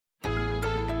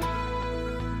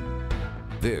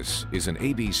This is an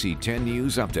ABC 10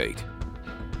 News update.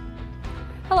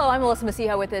 Hello, I'm Melissa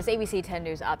Masiha with this ABC 10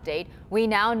 News update. We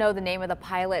now know the name of the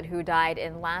pilot who died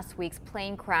in last week's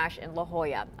plane crash in La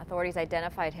Jolla. Authorities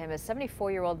identified him as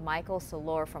 74-year-old Michael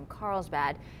Salor from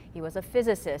Carlsbad. He was a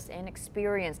physicist and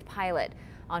experienced pilot.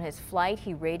 On his flight,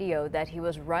 he radioed that he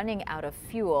was running out of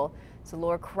fuel.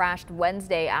 Salor crashed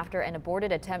Wednesday after an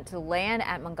aborted attempt to land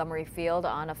at Montgomery Field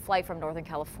on a flight from Northern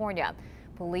California.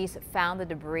 Police found the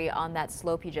debris on that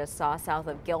slope you just saw south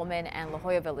of Gilman and La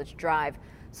Jolla Village Drive.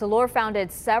 Salor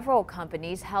founded several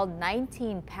companies, held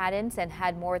 19 patents, and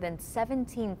had more than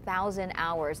 17,000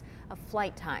 hours of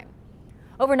flight time.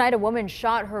 Overnight, a woman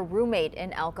shot her roommate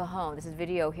in El Cajon. This is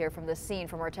video here from the scene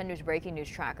from our 10 News Breaking News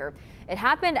Tracker. It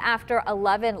happened after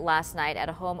 11 last night at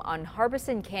a home on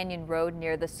Harbison Canyon Road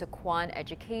near the Sycuan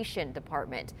Education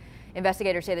Department.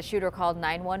 Investigators say the shooter called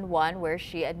 911, where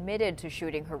she admitted to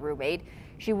shooting her roommate.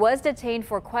 She was detained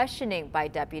for questioning by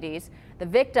deputies. The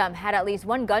victim had at least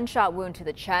one gunshot wound to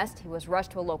the chest. He was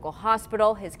rushed to a local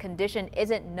hospital. His condition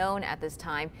isn't known at this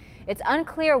time. It's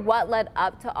unclear what led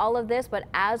up to all of this, but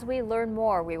as we learn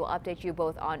more, we will update you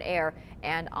both on air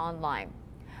and online.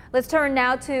 Let's turn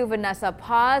now to Vanessa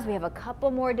Paz. We have a couple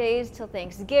more days till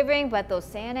Thanksgiving, but those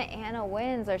Santa Ana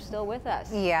winds are still with us.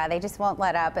 Yeah, they just won't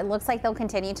let up. It looks like they'll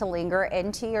continue to linger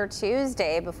into your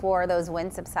Tuesday before those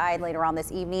winds subside later on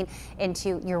this evening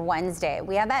into your Wednesday.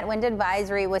 We have that wind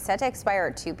advisory was set to expire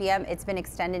at 2 p.m. It's been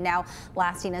extended now,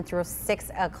 lasting until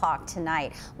 6 o'clock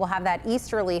tonight. We'll have that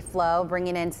easterly flow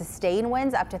bringing in sustained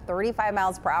winds up to 35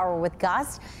 miles per hour with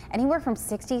gusts anywhere from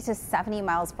 60 to 70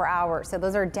 miles per hour. So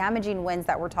those are damaging winds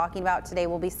that we're talking about today.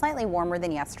 Will be slightly warmer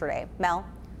than yesterday. Mel?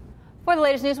 For the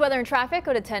latest news, weather, and traffic,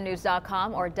 go to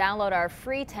 10news.com or download our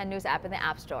free 10 News app in the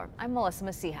App Store. I'm Melissa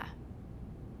Masiha.